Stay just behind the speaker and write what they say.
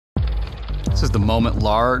This is the Moment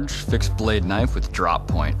large fixed blade knife with drop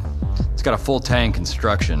point. It's got a full tang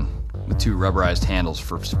construction with 2 rubberized handles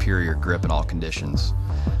for superior grip in all conditions.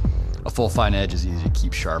 A full fine edge is easy to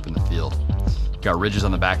keep sharp in the field. You've got ridges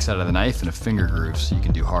on the back side of the knife and a finger groove so you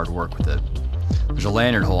can do hard work with it. There's a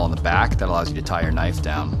lanyard hole on the back that allows you to tie your knife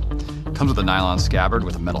down. It comes with a nylon scabbard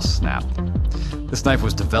with a metal snap. This knife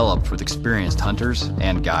was developed with experienced hunters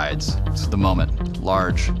and guides. This is the Moment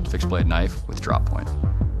large fixed blade knife with drop point.